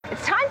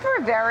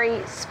a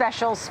very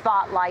special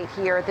spotlight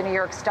here at the New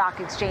York Stock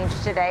Exchange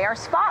today. Our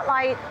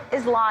spotlight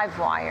is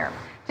LiveWire.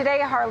 Today,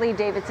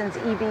 Harley-Davidson's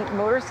EV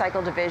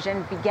motorcycle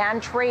division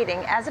began trading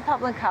as a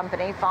public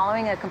company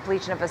following a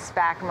completion of a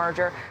SPAC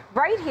merger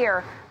right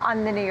here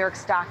on the New York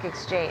Stock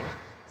Exchange.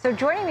 So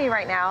joining me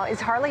right now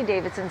is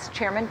Harley-Davidson's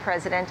Chairman,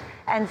 President,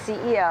 and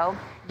CEO,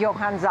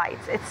 Jochen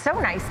Zeitz. It's so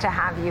nice to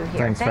have you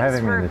here.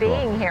 Thanks for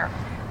being here.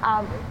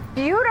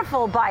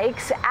 Beautiful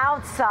bikes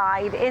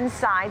outside,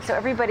 inside, so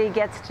everybody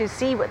gets to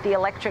see what the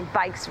electric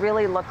bikes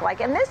really look like.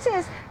 And this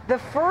is the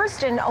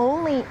first and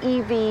only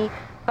EV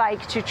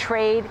bike to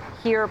trade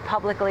here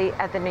publicly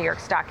at the New York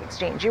Stock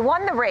Exchange. You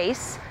won the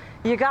race.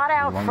 You got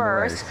out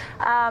first,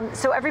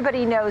 so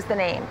everybody knows the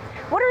name.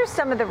 What are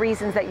some of the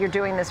reasons that you're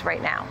doing this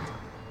right now?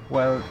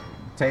 Well,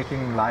 taking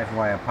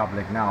LiveWire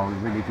public now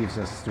really gives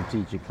us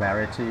strategic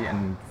clarity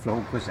and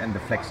focus and the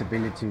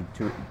flexibility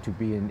to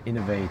be an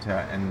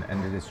innovator and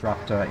a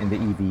disruptor in the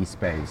EV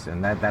space,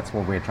 and that's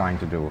what we're trying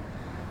to do.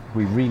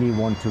 We really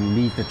want to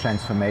lead the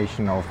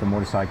transformation of the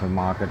motorcycle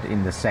market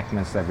in the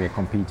segments that we're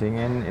competing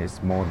in.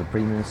 It's more the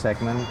premium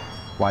segment,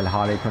 while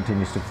Harley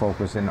continues to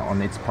focus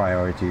on its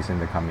priorities in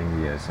the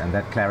coming years. And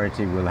that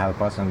clarity will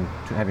help us, and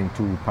having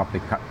two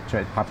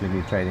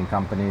publicly trading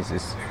companies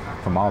is,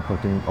 from our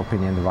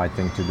opinion, the right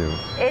thing to do.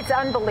 It's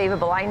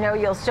unbelievable. I know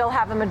you'll still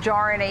have a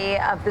majority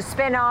of the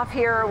spin-off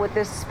here with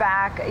this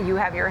SPAC. You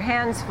have your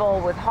hands full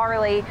with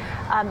Harley.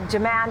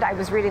 Demand, I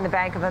was reading the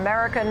Bank of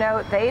America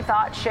note. They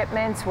thought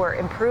shipments were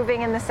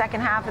improving in the second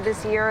half of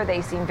this year.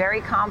 They seem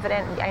very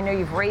confident. I know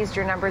you've raised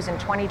your numbers in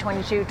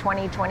 2022,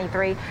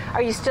 2023.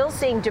 Are you still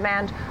seeing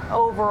demand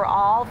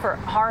overall for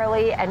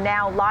Harley and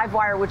now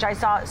LiveWire, which I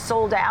saw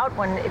sold out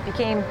when it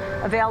became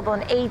available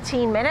in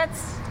 18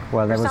 minutes?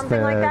 Well, that was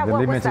the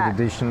limited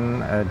edition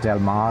Del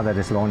Mar that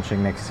is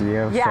launching next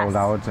year, sold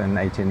out in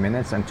 18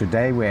 minutes. And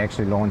today we're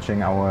actually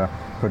launching our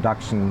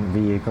production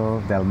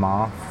vehicle, Del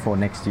Mar, for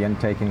next year and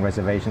taking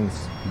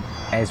reservations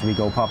as we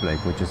go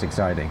public, which is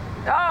exciting.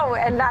 Oh,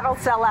 and that'll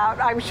sell out,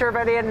 I'm sure,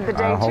 by the end of the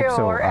day, too.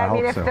 So. I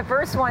mean, if the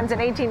first one's in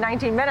 18,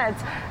 19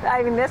 minutes,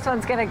 I mean, this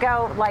one's going to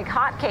go like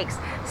hotcakes.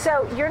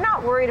 So you're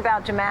not worried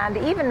about demand,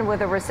 even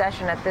with a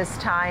recession at this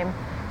time?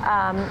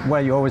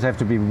 Well, you always have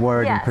to be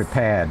worried and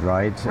prepared,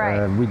 right?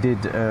 We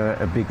did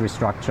a big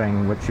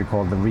restructuring, which we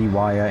call the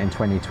Rewire, in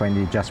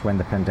 2020, just when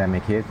the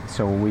pandemic hit.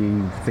 So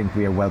we think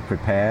we are well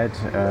prepared.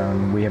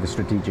 We have a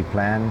strategic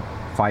plan,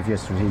 5-year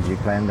strategic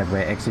plan that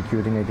we're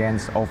executing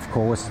against. Of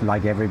course,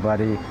 like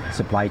everybody,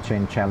 supply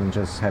chain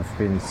challenges have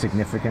been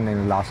significant in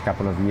the last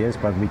couple of years,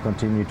 but we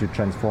continue to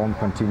transform,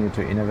 continue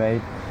to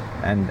innovate,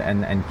 and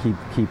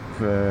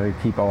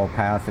keep our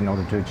path in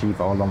order to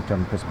achieve our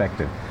long-term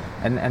perspective.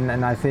 And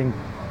I think,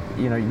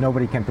 you know,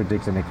 nobody can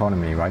predict an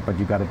economy, right? But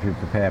you got to be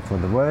prepared for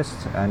the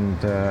worst. And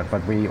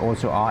but we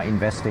also are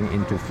investing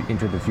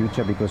into the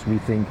future because we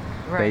think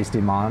there's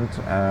demand,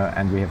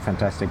 and we have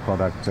fantastic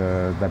product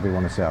that we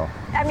want to sell.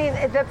 I mean,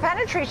 the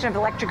penetration of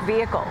electric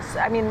vehicles.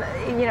 I mean,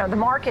 you know, the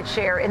market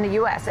share in the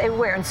U.S.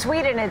 Where in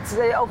Sweden it's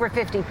over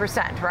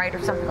 50%, right,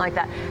 or something like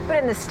that. But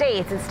in the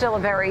States, it's still a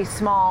very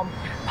small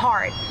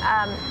part.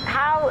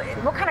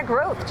 What kind of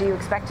growth do you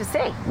expect to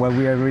see? Well,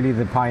 we are really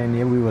the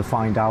pioneer. We will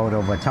find out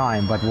over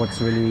time. But what's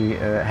really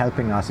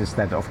helping us is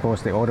that, of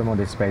course, the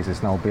automotive space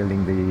is now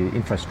building the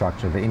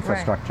infrastructure. The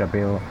infrastructure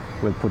bill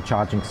will put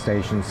charging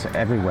stations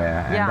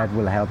everywhere, and that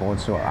will help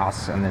also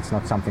us, and it's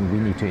not something we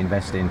need to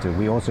invest into.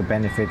 We also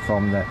benefit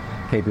from the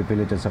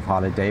capabilities of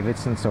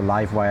Harley-Davidson, so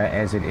LiveWire,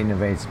 as it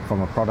innovates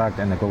from a product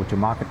and a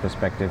go-to-market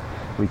perspective,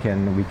 we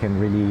can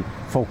really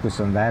focus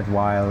on that,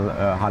 while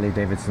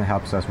Harley-Davidson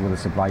helps us with the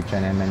supply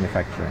chain and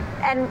manufacturing.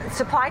 And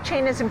supply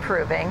chain is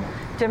improving.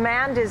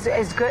 Demand is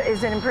good.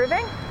 Is it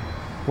improving?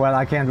 Well,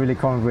 I can't really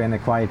comment. We're in a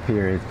quiet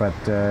period, but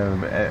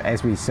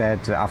as we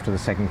said, after the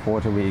second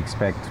quarter, we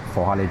expect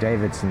for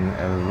Harley-Davidson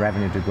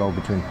revenue to grow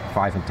between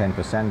 5 and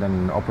 10%,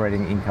 and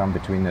operating income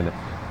between 10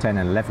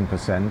 and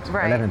 11%,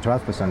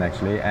 11-12%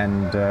 actually,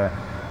 and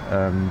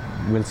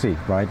we'll see,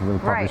 right? We'll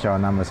publish our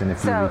numbers in a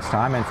few weeks'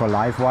 time. And for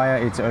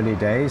LiveWire, it's early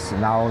days.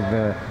 Now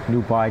the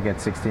new bike at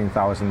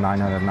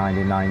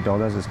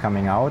 $16,999 is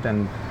coming out,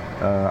 and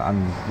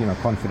I'm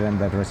confident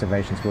that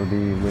reservations will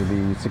be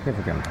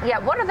significant. Yeah,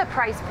 what are the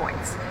price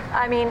points?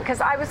 I mean,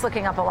 because I was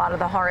looking up a lot of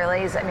the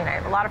Harleys. I mean, I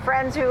have a lot of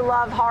friends who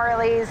love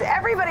Harleys.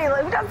 Everybody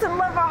who doesn't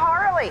love a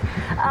Harley.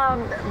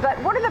 But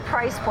what are the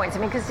price points? I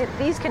mean, because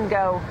these can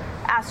go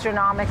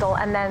astronomical,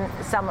 and then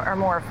some are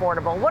more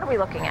affordable. What are we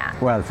looking at?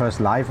 Well, first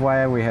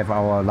LiveWire. We have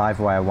our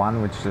LiveWire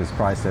 1, which is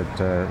priced at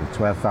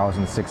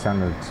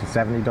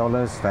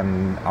 $12,670.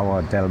 Then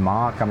our Del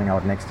Mar coming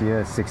out next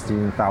year,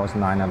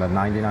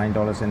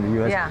 $16,999 in the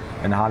US. Yeah.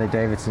 And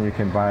Harley-Davidson, you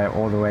can buy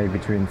all the way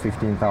between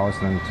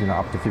 $15,000 and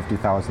up to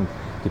 $50,000.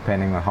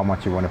 Depending on how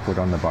much you want to put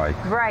on the bike.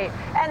 Right.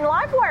 And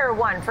LiveWire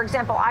 1, for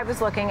example, I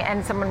was looking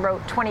and someone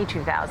wrote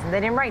 $22,000.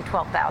 They didn't write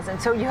 $12,000.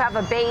 So you have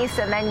a base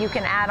and then you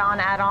can add on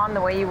the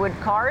way you would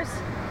cars?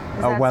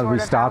 Well, we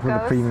start with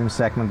the premium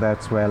segment.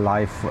 That's where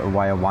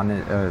LiveWire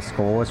One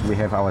scores. We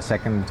have our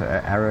second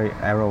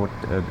Aero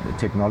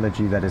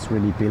technology that is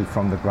really built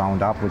from the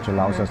ground up, which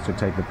allows us to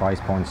take the price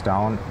points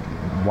down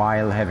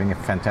while having a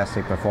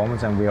fantastic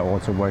performance. And we are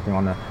also working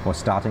on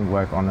starting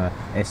work on a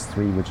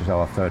S3, which is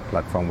our third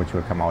platform, which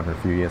will come out in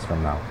a few years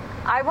from now.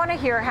 I want to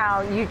hear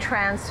how you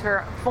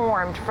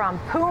transformed from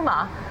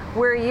Puma,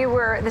 where you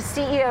were the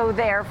CEO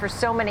there for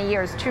so many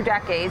years, 2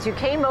 decades. You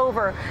came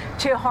over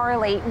to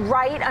Harley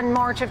right in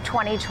March of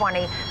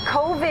 2020.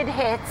 COVID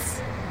hits,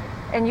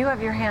 and you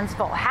have your hands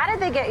full. How did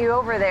they get you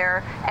over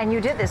there, and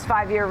you did this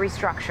 5-year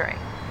restructuring?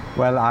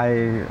 Well,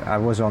 I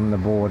was on the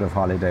board of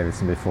Harley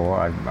Davidson before.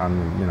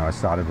 I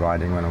started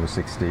riding when I was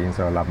 16,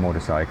 so I love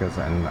motorcycles,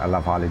 and I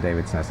love Harley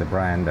Davidson as a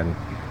brand. And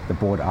the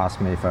board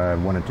asked me if I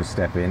wanted to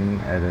step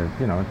in at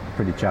a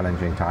pretty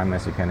challenging time,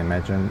 as you can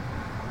imagine.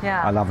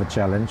 Yeah. I love a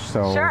challenge,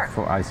 so sure.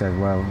 I said,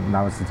 well,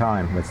 now is the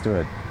time. Let's do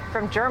it.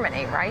 From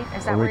Germany, right?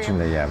 Is that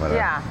originally? Yeah, but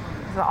yeah.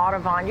 The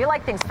Autobahn. You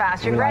like things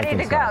fast. You're ready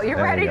to go.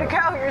 You're ready to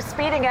go. You're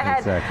speeding ahead.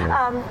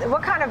 Exactly.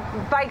 What kind of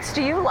bikes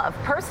do you love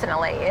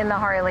personally in the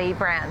Harley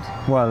brand?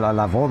 Well, I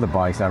love all the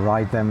bikes. I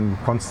ride them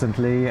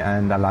constantly,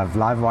 and I love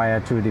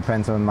LiveWire too. It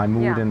depends on my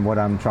mood and what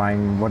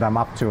I'm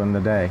up to in the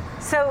day.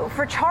 So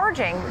for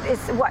charging,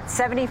 it's what,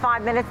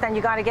 75 minutes? Then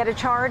you got to get a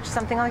charge,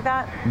 something like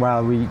that.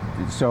 Well,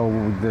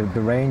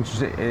 the range,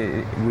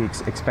 we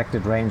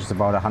expected range is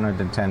about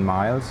 110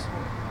 miles.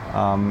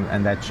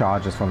 And that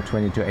charges from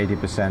 20 to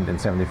 80% in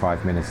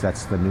 75 minutes.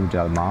 That's the new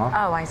Del Mar.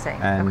 Oh, I see.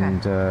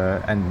 And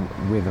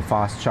and with a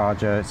fast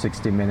charger,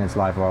 60 minutes,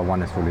 LiveWire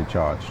One is fully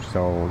charged.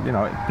 So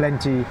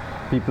plenty.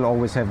 People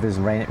always have this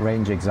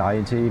range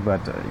anxiety, but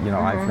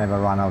I've never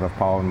run out of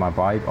power on my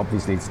bike.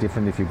 Obviously, it's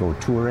different if you go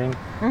touring,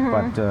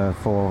 but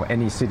for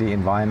any city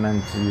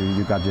environment,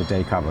 you got your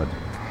day covered.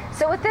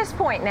 So at this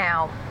point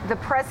now, the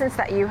presence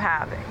that you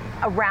have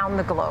around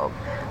the globe,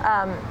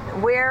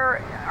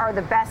 where are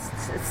the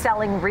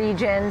best-selling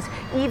regions,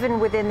 even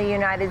within the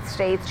United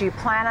States? Do you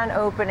plan on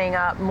opening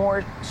up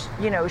more,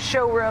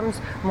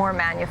 showrooms, more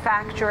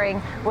manufacturing?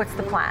 What's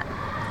the plan?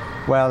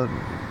 Well,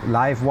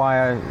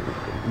 LiveWire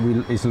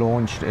is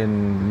launched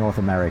in North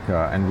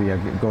America, and we are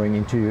going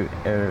into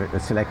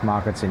select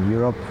markets in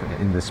Europe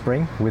in the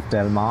spring with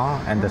Del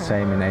Mar, and the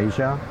same in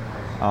Asia.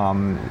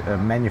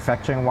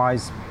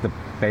 Manufacturing-wise, the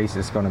base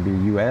is going to be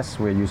US.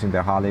 We're using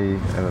the Harley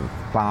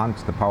plant,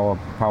 the power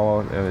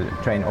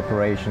train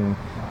operation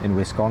in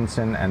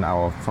Wisconsin, and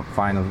our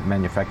final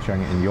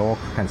manufacturing in York,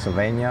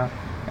 Pennsylvania.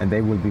 And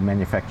they will be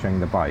manufacturing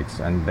the bikes.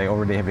 And they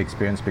already have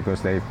experience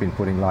because they've been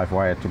putting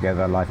LiveWire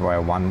together,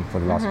 LiveWire One, for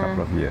the last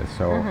couple of years.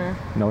 So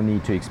no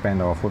need to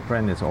expand our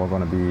footprint. It's all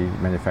going to be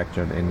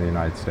manufactured in the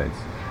United States.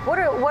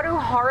 What do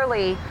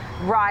Harley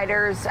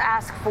riders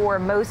ask for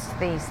most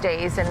these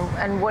days,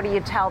 and what do you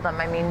tell them?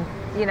 I mean,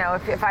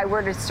 if I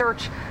were to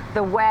search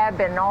the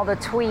web and all the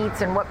tweets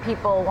and what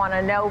people want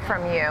to know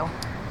from you,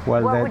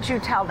 what would you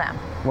tell them?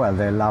 Well,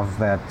 they love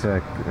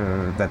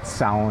that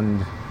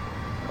sound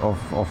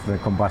of the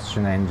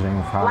combustion engine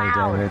of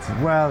Harley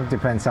Davidson. Well, it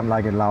depends. Some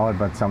like it loud,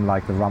 but some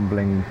like the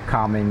rumbling,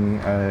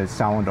 calming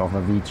sound of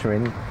a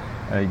V-twin.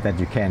 That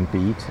you can't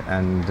beat,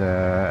 and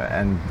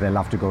they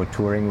love to go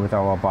touring with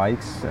our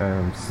bikes.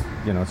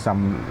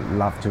 Some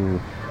love to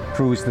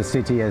cruise the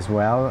city as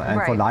well. And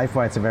for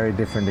LiveWire, it's a very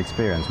different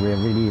experience. We are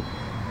really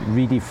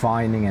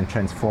redefining and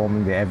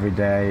transforming the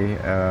everyday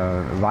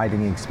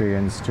riding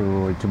experience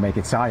to make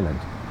it silent.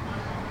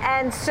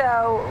 And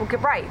so,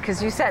 right,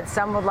 because you said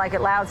some would like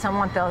it loud, some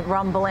want the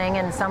rumbling,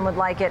 and some would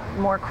like it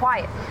more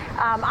quiet.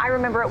 I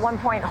remember at one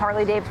point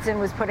Harley Davidson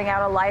was putting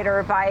out a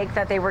lighter bike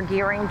that they were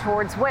gearing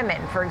towards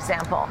women, for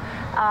example.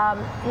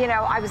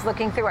 I was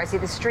looking through, I see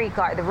the Street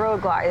Glide, the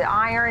Road Glide, the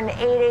Iron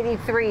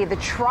 883, the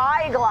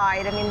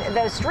Tri-Glide, I mean,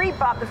 the Street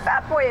Bop, the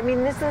Fat Boy. I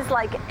mean, this is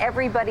like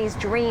everybody's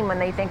dream when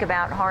they think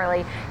about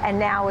Harley, and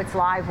now it's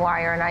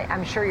LiveWire, and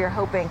I'm sure you're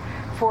hoping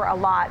for a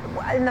lot.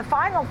 In the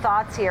final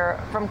thoughts here,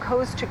 from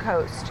coast to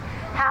coast,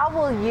 how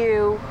will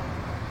you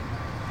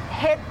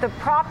hit the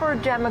proper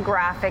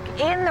demographic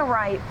in the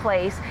right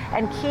place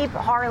and keep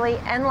Harley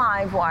and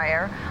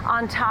LiveWire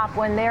on top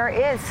when there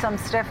is some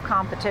stiff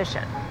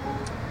competition?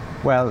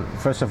 Well,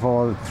 first of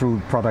all, through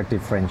product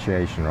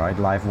differentiation, right?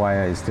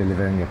 LiveWire is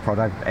delivering a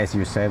product. As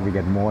you said, we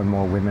get more and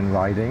more women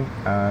riding,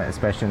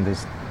 especially in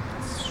this,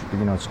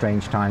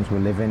 strange times we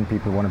live in.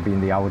 People want to be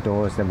in the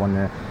outdoors. They want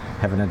to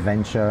have an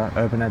adventure,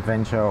 urban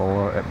adventure,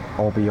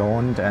 or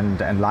beyond, and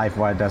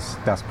LiveWire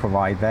does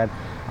provide that.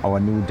 Our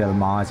new Del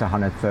Mar is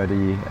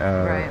 130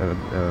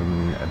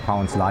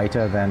 pounds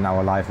lighter than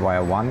our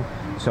LiveWire One.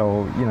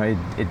 So it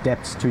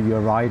adapts to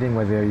your riding,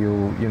 whether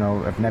you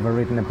have never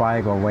ridden a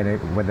bike or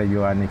whether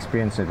you are an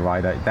experienced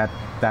rider.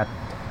 That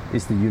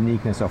is the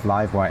uniqueness of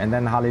LiveWire. And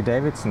then Harley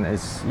Davidson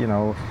is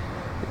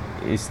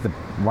is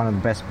one of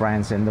the best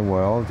brands in the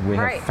world. We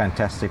have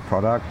fantastic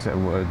product.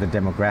 The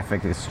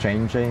demographic is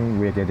changing.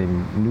 We're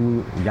getting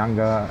new,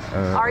 younger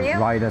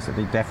riders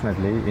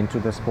definitely into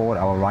the sport.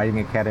 Our riding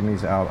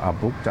academies are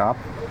booked up.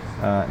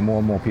 More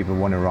and more people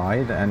want to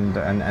ride,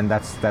 and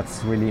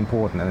that's really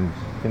important. And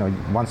you know,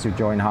 once you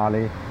join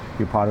Harley,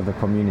 you're part of the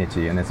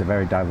community, and it's a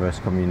very diverse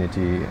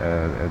community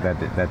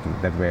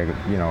that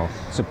we're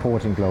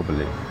supporting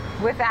globally.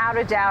 Without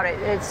a doubt,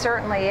 it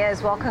certainly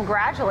is. Well,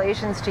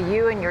 congratulations to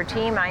you and your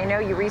team. I know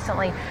you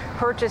recently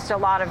purchased a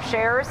lot of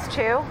shares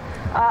too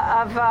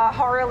of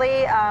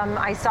Harley.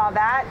 I saw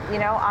that,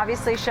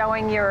 obviously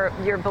showing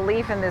your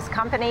belief in this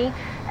company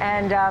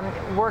and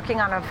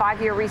working on a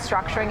 5-year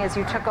restructuring as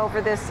you took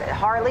over this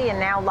Harley and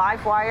now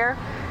LiveWire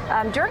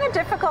during a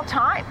difficult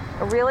time,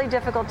 a really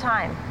difficult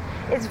time.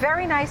 It's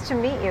very nice to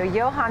meet you,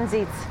 Johan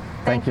Zeitz.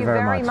 Thank you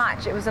very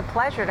much. It was a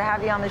pleasure to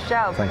have you on the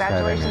show.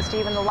 Congratulations to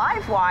you and the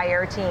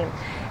LiveWire team.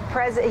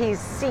 He's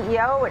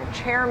CEO and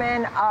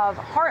chairman of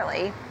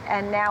Harley,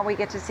 and now we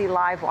get to see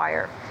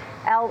LiveWire,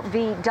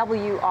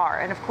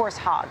 LVWR, and of course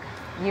HOG,